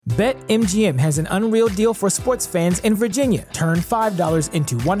BetMGM has an unreal deal for sports fans in Virginia. Turn $5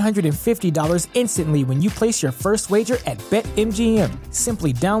 into $150 instantly when you place your first wager at BetMGM.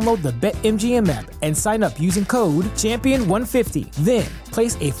 Simply download the BetMGM app and sign up using code Champion150. Then,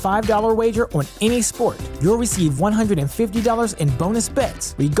 place a $5 wager on any sport. You'll receive $150 in bonus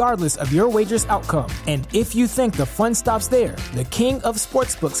bets, regardless of your wager's outcome. And if you think the fun stops there, the King of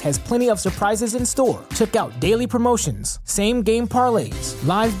Sportsbooks has plenty of surprises in store. Check out daily promotions, same-game parlays,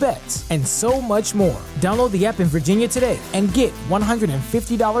 live bets, and so much more. Download the app in Virginia today and get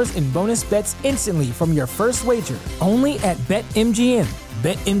 $150 in bonus bets instantly from your first wager. Only at BetMGM.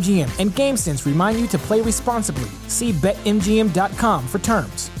 BetMGM and GameSense remind you to play responsibly. See BetMGM.com for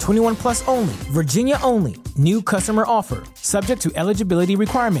terms. 21 plus only. Virginia only. New customer offer. Subject to eligibility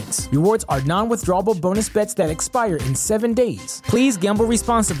requirements. Rewards are non-withdrawable bonus bets that expire in 7 days. Please gamble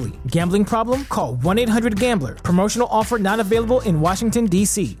responsibly. Gambling problem? Call 1-800-GAMBLER. Promotional offer not available in Washington,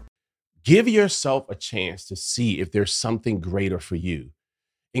 D.C. Give yourself a chance to see if there's something greater for you.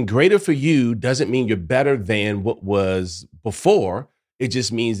 And greater for you doesn't mean you're better than what was before. It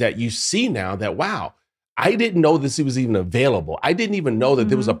just means that you see now that, wow, I didn't know this was even available. I didn't even know that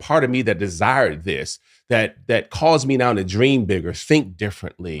there was a part of me that desired this, that caused me now to dream bigger, think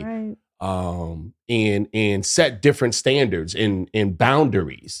differently, Right. And set different standards and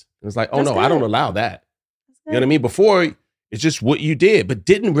boundaries. It was like, oh, That's no, good. I don't allow that. That's You know what I mean? Before, it's just what you did, but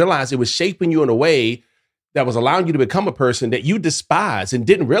didn't realize it was shaping you in a way that was allowing you to become a person that you despise, and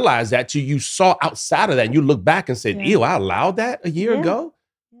didn't realize that till you saw outside of that and you look back and said, Yeah. ew, I allowed that a year Yeah. ago.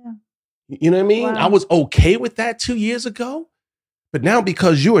 Yeah. You know what I mean? Wow. I was okay with that 2 years ago, but now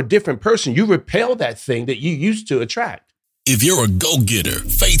because you're a different person, you repel that thing that you used to attract. If you're a go-getter,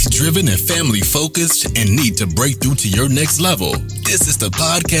 faith-driven, and family-focused, and need to break through to your next level, this is the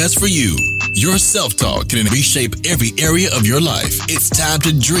podcast for you. Your self-talk can reshape every area of your life. It's time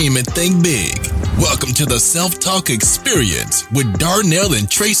to dream and think big. Welcome to the Self-Talk Experience with Darnell and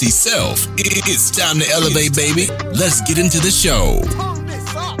Tracy Self. It's time to elevate, baby. Let's get into the show.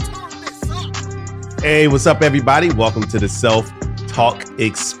 Hey, what's up, everybody? Welcome to the Self-Talk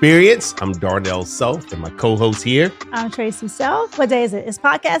Experience. I'm Darnell Self, and my co-host here. I'm Tracy Self. What day is it? It's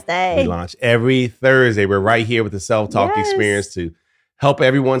podcast day. We launch every Thursday. We're right here with the Self-Talk Yes. Experience to help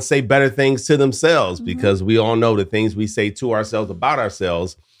everyone say better things to themselves, because we all know the things we say to ourselves about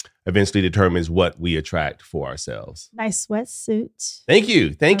ourselves eventually determines what we attract for ourselves. Nice sweatsuit. Thank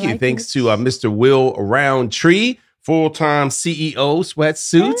you. Thank I you. like Thanks it. to Mr. Will Roundtree, full-time CEO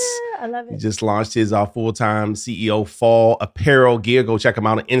Sweatsuits. Yeah, I love He it. just launched his full-time CEO fall apparel gear. Go check him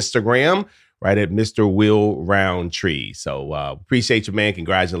out on Instagram, right at Mr. Will Roundtree. So appreciate you, man.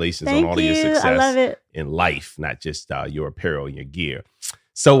 Congratulations Thank on all of your you. success I love it. in life, not just your apparel and your gear.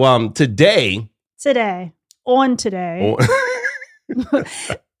 So today, Today. On today. oh,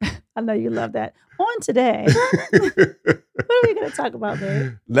 I know you love that. On today. What are we going to talk about,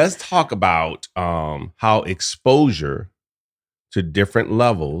 babe? let's talk about how exposure to different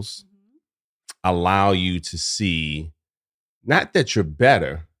levels allow you to see not that you're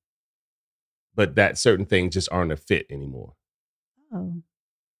better, but that certain things just aren't a fit anymore. Oh.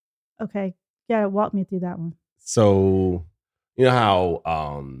 Okay. Yeah, walk me through that one. So, you know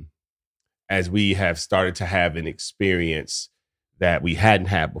how as we have started to have an experience that we hadn't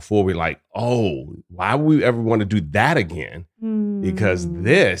had before, we're like, oh, why would we ever want to do that again? Because Mm.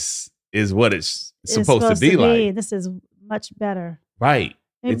 this is what it's It's supposed to be like. This is much better. Right.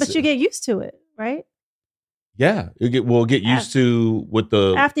 But It's- you get used to it, right? Yeah. We'll get used to what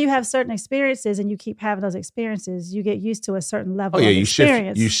the After you have certain experiences and you keep having those experiences, you get used to a certain level Oh yeah, of you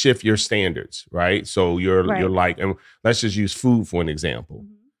experience. shift your standards, right? So you're Right. like, and let's just use food for an example.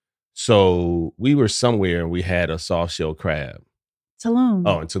 Mhm. So we were somewhere and we had a soft shell crab. Tulum.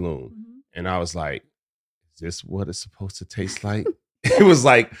 Oh, in Tulum. Mhm. And I was like, is this what it's supposed to taste like? It was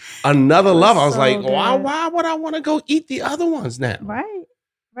like another It was level. I was so like, good. why would I want to go eat the other ones now? Right.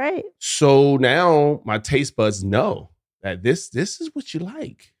 Right. So now my taste buds know that this is what you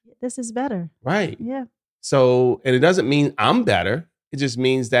like. This is better. Right. Yeah. So, and it doesn't mean I'm better. It just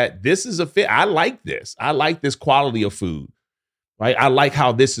means that this is a fit. I like this. I like this quality of food, right? I like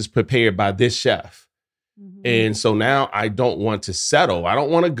how this is prepared by this chef. Mhm. And so now I don't want to settle. I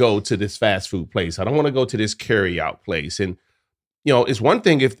don't want to go to this fast food place. I don't want to go to this carry out place. And, you know, it's one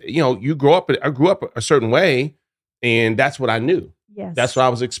thing if, you know, I grew up a certain way and that's what I knew. Yes. That's what I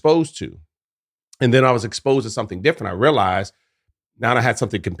was exposed to. And then I was exposed to something different. I realized now that I had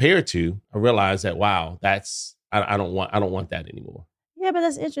something compared to, I realized that, wow, I don't want that anymore. Yeah, but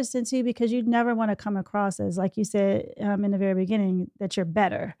that's interesting too, because you never want to come across as, like you said in the very beginning, that you're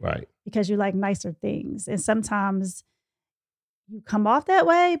better Right. because you like nicer things. And sometimes you come off that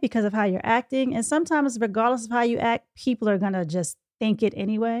way because of how you're acting. And sometimes, regardless of how you act, people are going to just think it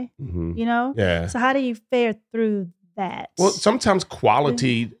anyway, you know? Yeah. So how do you fare through that? Well, sometimes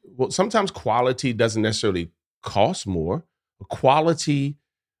quality doesn't necessarily cost more. A quality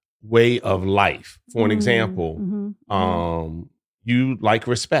way of life. For an example, you like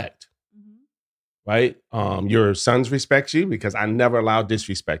respect, right? Your sons respect you because I never allow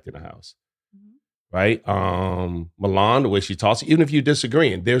disrespect in the house, right? Milan, the way she talks, even if you're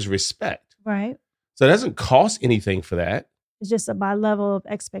disagreeing, there's respect. Right. So it doesn't cost anything for that. It's just my level of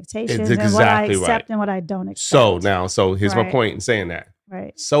expectations It's and what I exactly accept right. and what I don't accept. So here's my Right. point in saying that.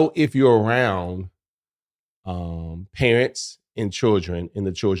 Right. So if you're around parents and children, and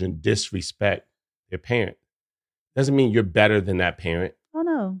the children disrespect their parent, doesn't mean you're better than that parent. Oh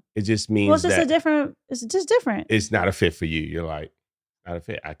no. It just means Well, it's just that it's just different. it's not a fit for you. You're like, not a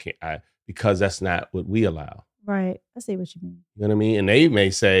fit. Because that's not what we allow. Right. I see what you mean. You know what I mean? And they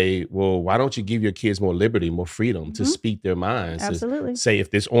may say, well, why don't you give your kids more liberty, more freedom to speak their minds? Absolutely. To say if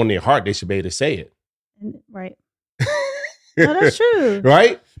this on their heart, they should be able to say it. Right. No, that's true.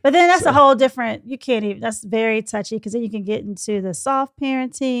 Right? But then that's a whole different, you can't even, that's very touchy because then you can get into the soft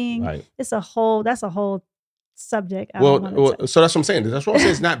parenting. Right. That's a whole subject. So that's what I'm saying. That's what I'm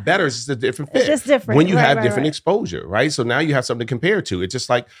saying. It's not better. It's just a different fit. It's just different. When you Right, have right, different right. exposure, right? So now you have something to compare to. It's just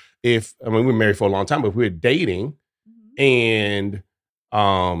like we were married for a long time, but if we were dating and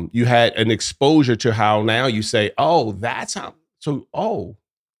you had an exposure to how now you say, oh, that's how. So,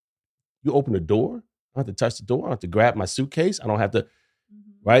 you open the door. I don't have to touch the door. I don't have to grab my suitcase. I don't have to,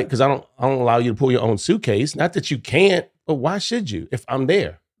 right? Because I don't allow you to pull your own suitcase. Not that you can't, but why should you if I'm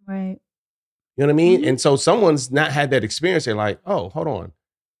there? Right. You know what I mean? And so someone's not had that experience. They're like, oh, hold on.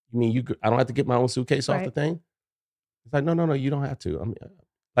 You mean I don't have to get my own suitcase off the thing? It's like, no, you don't have to. I mean,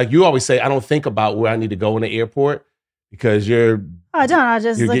 like you always say, I don't think about where I need to go in the airport because I don't. I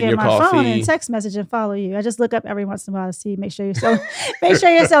just you're look getting at your my phone coffee. and text message and follow you. I just look up every once in a while to see, make sure you're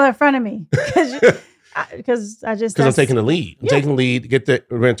still in front of me. Because I'm taking the lead. I'm taking the lead, get the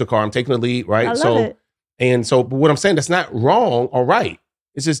rental car. I'm taking the lead, right? I love it. And so, but what I'm saying, that's not wrong or right.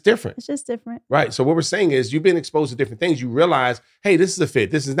 It's just different. It's just different. Right. So what we're saying is you've been exposed to different things. You realize, hey, this is a fit.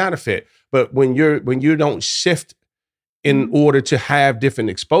 This is not a fit. But when you don't shift in order to have different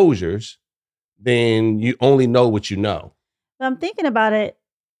exposures, then you only know what you know. But I'm thinking about it,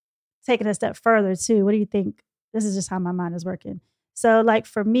 taking a step further too. What do you think? This is just how my mind is working. So like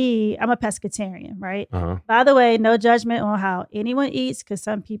for me, I'm a pescatarian, right? By the way, no judgment on how anyone eats because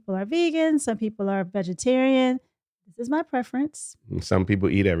some people are vegan, some people are vegetarian. This is my preference. Some people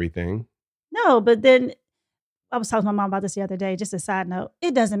eat everything. No, but then I was talking to my mom about this the other day. Just a side note,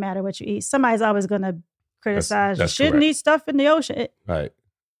 it doesn't matter what you eat. Somebody's always going to criticize. That's you shouldn't correct. eat stuff in the ocean. Right.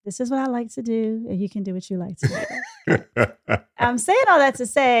 This is what I like to do, and you can do what you like to do. I'm saying all that to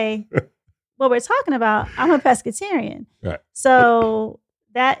say what we're talking about. I'm a pescatarian. Right. So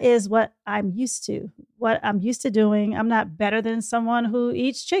that is what I'm used to, what I'm used to doing. I'm not better than someone who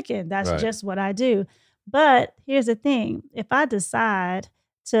eats chicken. That's Right. just what I do. But here's the thing. If I decide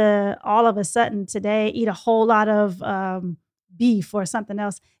to all of a sudden today eat a whole lot of beef or something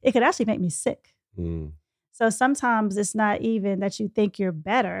else, it could actually make me sick. So sometimes it's not even that you think you're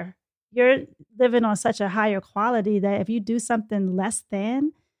better. You're living on such a higher quality that if you do something less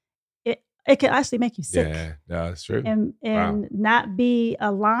than, it can actually make you sick. Yeah, that's true. And Wow. not be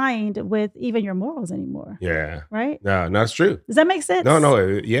aligned with even your morals anymore. Yeah. Right? No, that's true. Does that make sense? No,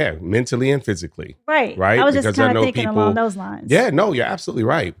 yeah, mentally and physically. Right. Right? I was just Because I kind of know thinking people- along those lines. Yeah, no, you're absolutely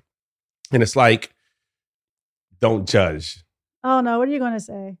right. And it's like, don't judge. Oh no, what are you going to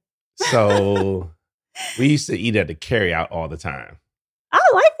say? So we used to eat at the carryout all the time. I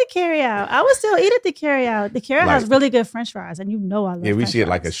like the carryout. I would still eat at the carryout. The carryout has Like- really good French fries, and you know I love. Yeah, we French should get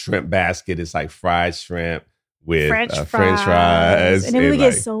like a fries. shrimp basket. It's like fried shrimp with French French fries. and then we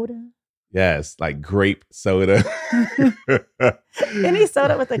get like, soda. yes, like grape soda. Any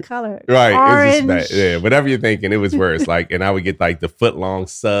soda with a color, Right. Orange. It's just bad. Yeah, whatever you're thinking, it was worse. Like, and I would get like the foot long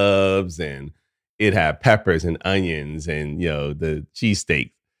subs and it had peppers and onions and, the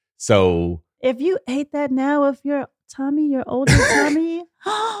cheesesteak. So If you ate that now, if your tummy, your older tummy,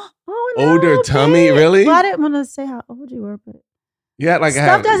 oh no, Older tummy, babe. really? Well, I didn't want to say how old you were, but yeah, like I stuff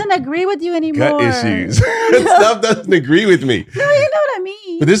have doesn't agree with you anymore. gut issues. Stuff doesn't agree with me. No, you know what I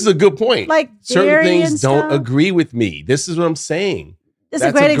mean. But this is a good point. Like certain dairy things and don't stuff. agree with me. This is what I'm saying. It's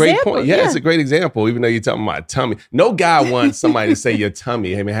That's a great example. point. Yeah, it's a great example, even though you're talking about tummy. No guy wants somebody to say your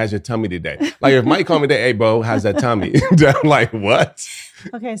tummy. Hey, man, how's your tummy today? Like if Mike called me today, hey, bro, how's that tummy? I'm like, what?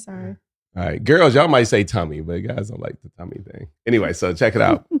 Okay, sorry. All right. Girls, y'all might say tummy, but guys don't like the tummy thing. Anyway, so check it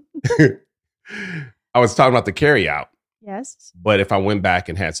out. I was talking about the carry out. Yes. But if I went back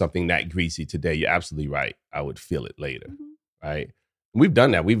and had something that greasy today, you're absolutely right. I would feel it later, right? We've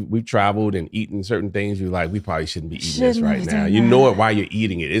done that. We've traveled and eaten certain things. We're like, we probably shouldn't be eating this right now. You know it while you're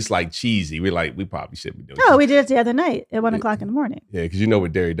eating it. It's like cheesy. We're like, we probably shouldn't be doing it. No, we did it the other night at 1 o'clock in the morning. Yeah, because you know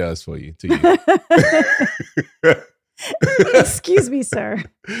what dairy does for you, to you. Excuse me, sir.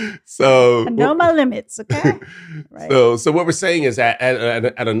 So I know my limits, okay? Right. So what we're saying is that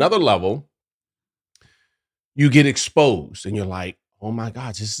at another level, you get exposed and you're like, oh my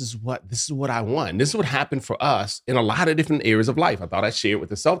gosh, this is what I want. This is what happened for us in a lot of different areas of life. I thought I'd share it with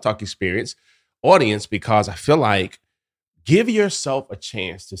the Self-Talk Experience audience because I feel like give yourself a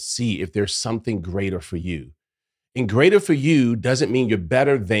chance to see if there's something greater for you. And greater for you doesn't mean you're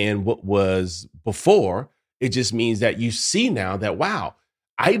better than what was before. It just means that you see now that, wow,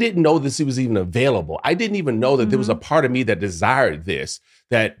 I didn't know this was even available. I didn't even know that there was a part of me that desired this,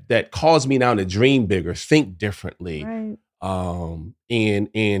 that caused me now to dream bigger, think differently, right.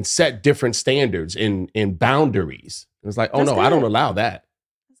 And set different standards and boundaries. It was like, oh, no, I don't allow that.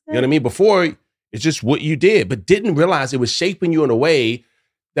 You know what I mean? Before, it's just what you did, but didn't realize it was shaping you in a way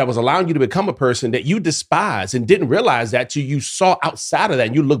that was allowing you to become a person that you despise and didn't realize that till you saw outside of that.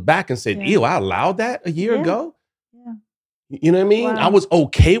 And you look back and said, ew, I allowed that a year ago. Yeah. You know what I mean? Wow. I was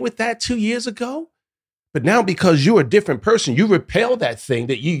okay with that 2 years ago. But now because you're a different person, you repel that thing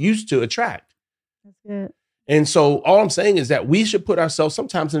that you used to attract. That's good. And so all I'm saying is that we should put ourselves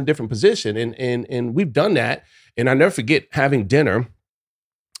sometimes in a different position. And we've done that. And I never forget having dinner.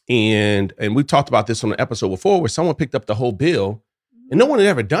 And we talked about this on an episode before where someone picked up the whole bill. And no one had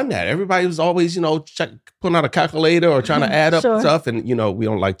ever done that. Everybody was always, pulling out a calculator or trying to add up stuff. And, we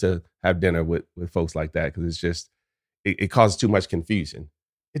don't like to have dinner with folks like that because it's just, it causes too much confusion.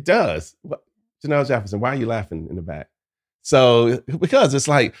 It does. Janelle Jefferson, why are you laughing in the back? So, because it's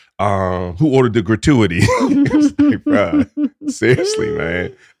like, who ordered the gratuity? It's like, bro, seriously,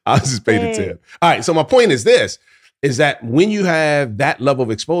 man. I was just paid attention. All right. So my point is this, is that when you have that level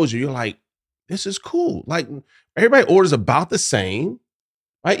of exposure, you're like, this is cool. Like everybody orders about the same,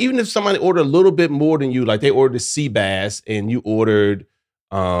 right? Even if somebody ordered a little bit more than you, like they ordered a sea bass and you ordered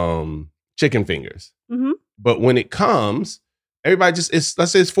chicken fingers. Mm-hmm. But when it comes, everybody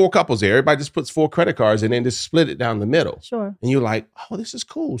let's say it's 4 couples there. Everybody just puts 4 credit cards and then just split it down the middle. Sure. And you're like, oh, this is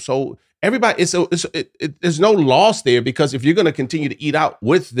cool. So everybody, there's no loss there because if you're going to continue to eat out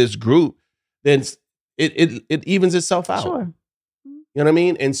with this group, then it evens itself out. Sure. You know what I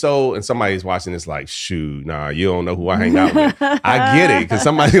mean? And somebody's watching this like, shoot, nah, you don't know who I hang out with. I get it, because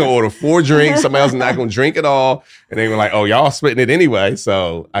somebody's going to order 4 drinks, somebody else is not going to drink it all, and they were like, oh, y'all splitting it anyway.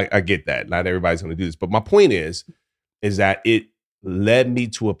 So I get that. Not everybody's going to do this. But my point is that it led me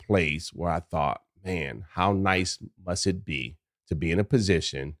to a place where I thought, man, how nice must it be to be in a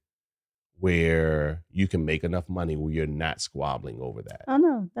position where you can make enough money where you're not squabbling over that. Oh,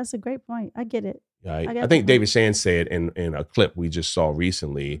 no, that's a great point. I get it. Right? I think David Shan said in a clip we just saw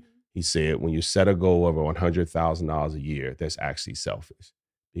recently, he said, when you set a goal over $100,000 a year, that's actually selfish.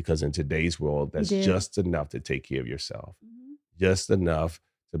 Because in today's world, that's just enough to take care of yourself. Mm-hmm. Just enough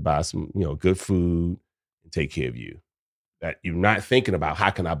to buy some, good food and take care of you. That you're not thinking about,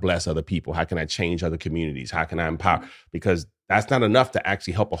 how can I bless other people? How can I change other communities? How can I empower? Because that's not enough to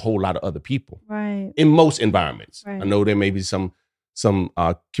actually help a whole lot of other people. Right. In most environments. Right. I know there may be some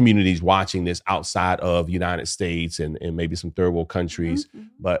communities watching this outside of the United States and maybe some third world countries, mm-hmm.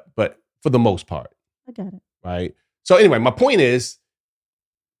 but for the most part. I got it. Right. So anyway, my point is,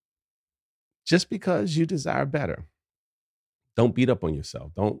 just because you desire better, don't beat up on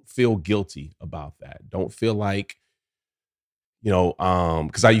yourself. Don't feel guilty about that. Don't feel like,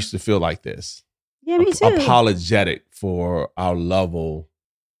 because I used to feel like this. Yeah, me too. Apologetic for our level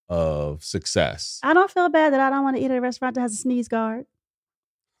of success. I don't feel bad that I don't want to eat at a restaurant that has a sneeze guard.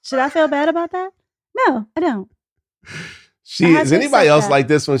 Should I feel bad about that? No, I don't. Is anybody else like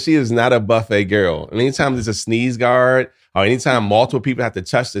this one? She is not a buffet girl. And anytime there's a sneeze guard or anytime multiple people have to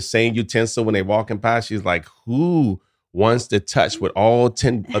touch the same utensil when they're walking past, she's like, who wants to touch what all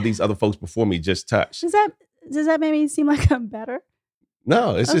 10 of these other folks before me just touched? Does that make me seem like I'm better?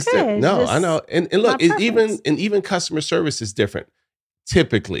 No, it's just I know. And look, even customer service is different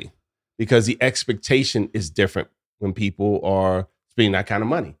typically because the expectation is different when people are spending that kind of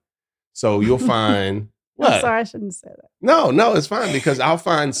money. So you'll find what? I'm sorry, I shouldn't say that. No, it's fine because I'll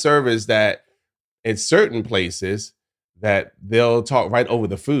find servers that at certain places that they'll talk right over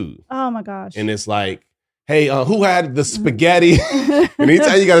the food. Oh my gosh. And it's like, hey, who had the spaghetti? And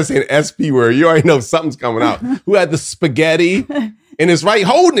anytime you got to say an SP word, you already know something's coming out. Who had the spaghetti? And it's right,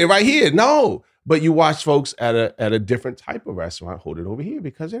 holding it right here. No, but you watch folks at a different type of restaurant hold it over here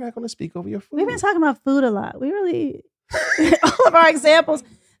because they're not going to speak over your food. We've been talking about food a lot. We really All of our examples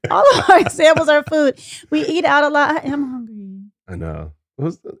are food. We eat out a lot. I'm hungry. I know.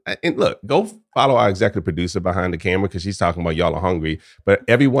 And look, go follow our executive producer behind the camera because she's talking about y'all are hungry. But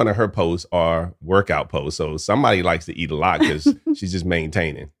every one of her posts are workout posts. So somebody likes to eat a lot because she's just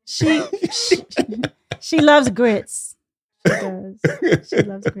maintaining. She loves grits. She does. She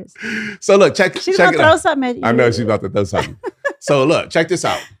loves grits. So look, check She's check about it to throw out. something at you. I know she's about to throw something. So look, check this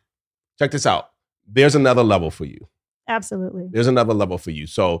out. Check this out. There's another level for you. Absolutely. There's another level for you.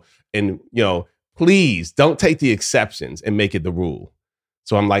 So, and please don't take the exceptions and make it the rule.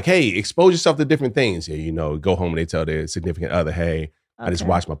 So I'm like, hey, expose yourself to different things. Yeah, go home and they tell their significant other, hey, I just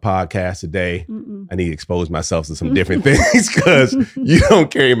watched my podcast today. I need to expose myself to some different things because you don't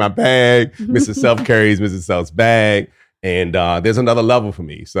carry my bag. Mrs. Self carries Mrs. Self's bag. And there's another level for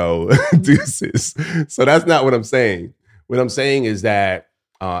me. So deuces. So that's not what I'm saying. What I'm saying is that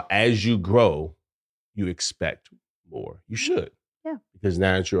as you grow, you expect more. You should. Yeah. Because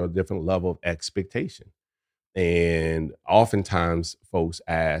now you're a different level of expectation. And oftentimes folks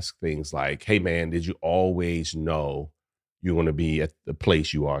ask things like, hey, man, did you always know you're going to be at the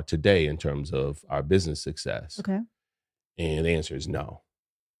place you are today in terms of our business success? Okay. And the answer is no.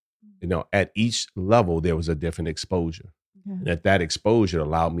 At each level, there was a different exposure. Okay. And that exposure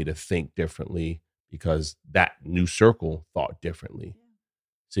allowed me to think differently because that new circle thought differently.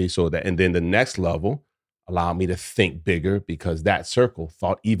 See, and then the next level allowed me to think bigger because that circle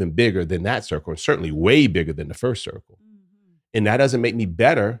thought even bigger than that circle, and certainly way bigger than the first circle. Mm-hmm. And that doesn't make me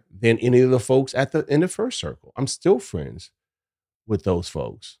better than any of the folks in the first circle. I'm still friends with those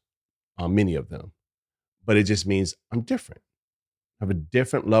folks, many of them. But it just means I'm different. I have a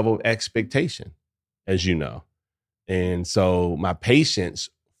different level of expectation, as you know. And so my patience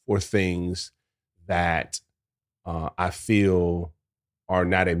for things that I feel are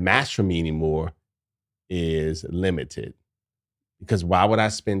not a match for me anymore is limited. Because why would I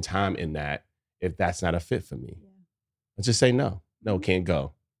spend time in that if that's not a fit for me? I just say no. No, can't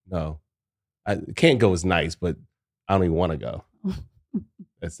go. No. Can't go is nice, but I don't even want to go.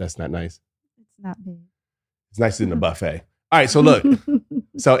 That's not nice. It's not big. It's nicer than a buffet. All right, so look. And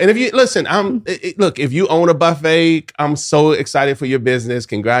if you listen, if you own a buffet, I'm so excited for your business.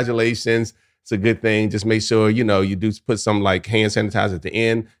 Congratulations. It's a good thing. Just make sure, you do put some like hand sanitizer at the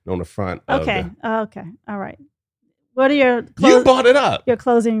end and on the front. Okay. Okay. All right. What are your You brought it up. Your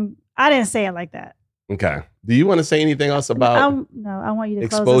closing. I didn't say it like that. Okay. Do you want to say anything else about no, I want you to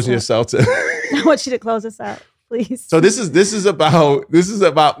exposing yourself to I want you to close us out, please. So this is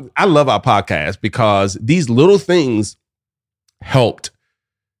about I love our podcast because these little things helped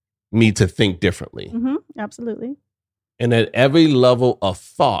me to think differently. Mm-hmm. Absolutely. And at every level of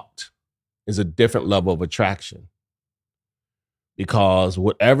thought is a different level of attraction. Because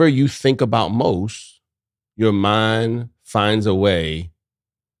whatever you think about most, your mind finds a way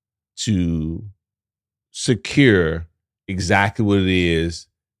to secure exactly what it is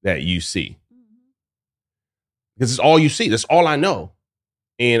that you see. Because it's all you see. That's all I know.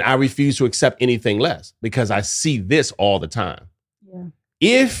 And I refuse to accept anything less because I see this all the time. Yeah.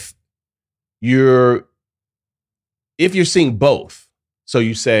 If you're seeing both, so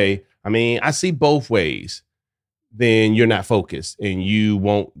you say, I see both ways, then you're not focused and you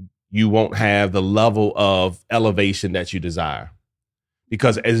won't have the level of elevation that you desire.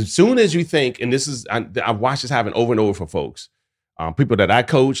 Because as soon as you think, and I've watched this happen over and over for folks, people that I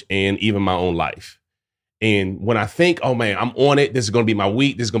coach and even my own life. And when I think, oh man, I'm on it, this is going to be my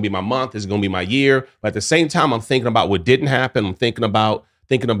week, this is going to be my month, this is going to be my year. But at the same time, I'm thinking about what didn't happen. I'm thinking about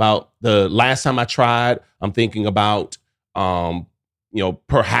the last time I tried. I'm thinking about,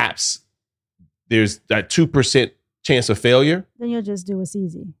 perhaps there's that 2% chance of failure. Then you'll just do what's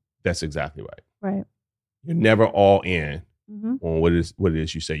easy. That's exactly right. Right. You're never all in mm-hmm. on what it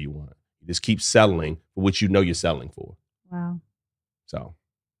is you say you want. You just keep settling for what you know you're settling for. Wow. So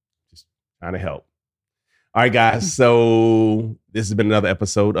just trying to help. All right, guys. So this has been another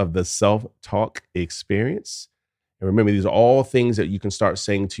episode of the Self-Talk Experience. And remember, these are all things that you can start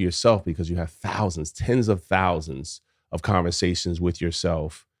saying to yourself because you have thousands, tens of thousands of conversations with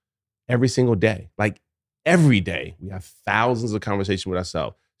yourself every single day. Like every day, we have thousands of conversations with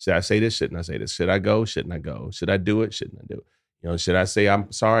ourselves. Should I say this? Shouldn't I say this? Should I go? Shouldn't I go? Should I do it? Shouldn't I do it? Should I say I'm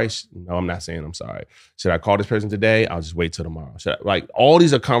sorry? No, I'm not saying I'm sorry. Should I call this person today? I'll just wait till tomorrow. All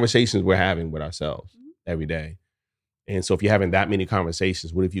these are conversations we're having with ourselves every day. And so if you're having that many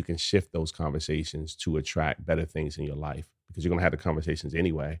conversations, what if you can shift those conversations to attract better things in your life? Because you're going to have the conversations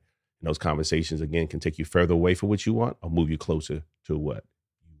anyway. And those conversations, again, can take you further away from what you want or move you closer to what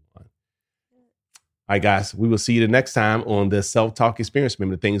you want. All right, guys, we will see you the next time on the Self-Talk Experience.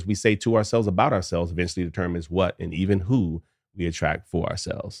 Remember, the things we say to ourselves about ourselves eventually determines what and even who we attract for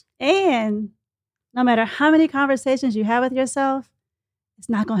ourselves. And no matter how many conversations you have with yourself, it's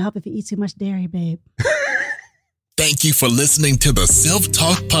not going to help if you eat too much dairy, babe. Thank you for listening to the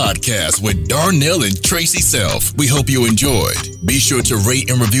Self-Talk Podcast with Darnell and Tracy Self. We hope you enjoyed. Be sure to rate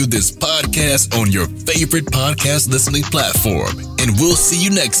and review this podcast on your favorite podcast listening platform. And we'll see you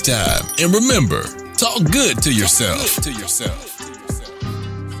next time. And remember, talk good to yourself.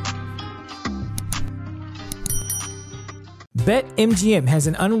 BetMGM has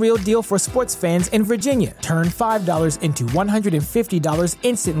an unreal deal for sports fans in Virginia. Turn $5 into $150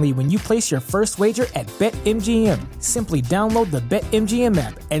 instantly when you place your first wager at BetMGM. Simply download the BetMGM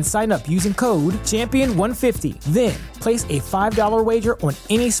app and sign up using code Champion150. Then, place a $5 wager on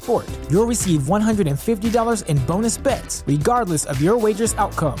any sport. You'll receive $150 in bonus bets, regardless of your wager's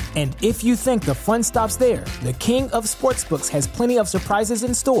outcome. And if you think the fun stops there, the King of Sportsbooks has plenty of surprises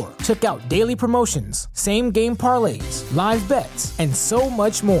in store. Check out daily promotions, same-game parlays, live bets, and so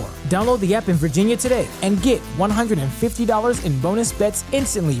much more. Download the app in Virginia today and get $150 in bonus bets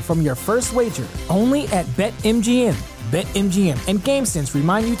instantly from your first wager. Only at BetMGM. BetMGM and GameSense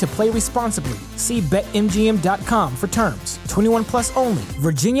remind you to play responsibly. See BetMGM.com for terms. 21 plus only.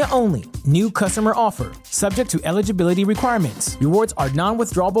 Virginia only. New customer offer. Subject to eligibility requirements. Rewards are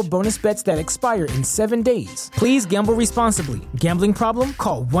non-withdrawable bonus bets that expire in 7 days. Please gamble responsibly. Gambling problem?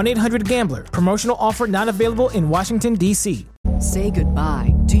 Call 1-800-GAMBLER. Promotional offer not available in Washington, D.C. Say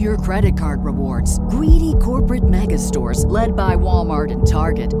goodbye to your credit card rewards. Greedy corporate mega stores, led by Walmart and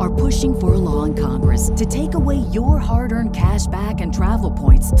Target, are pushing for a law in Congress to take away your hard-earned cash back and travel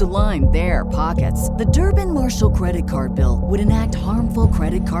points to line their pockets. The Durbin-Marshall credit card bill would enact harmful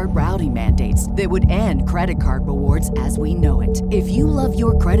credit card routing mandates that would end credit card rewards as we know it. If you love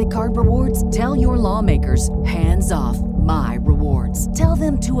your credit card rewards, tell your lawmakers, hands off my rewards. Tell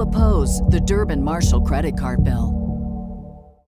them to oppose the Durbin-Marshall credit card bill.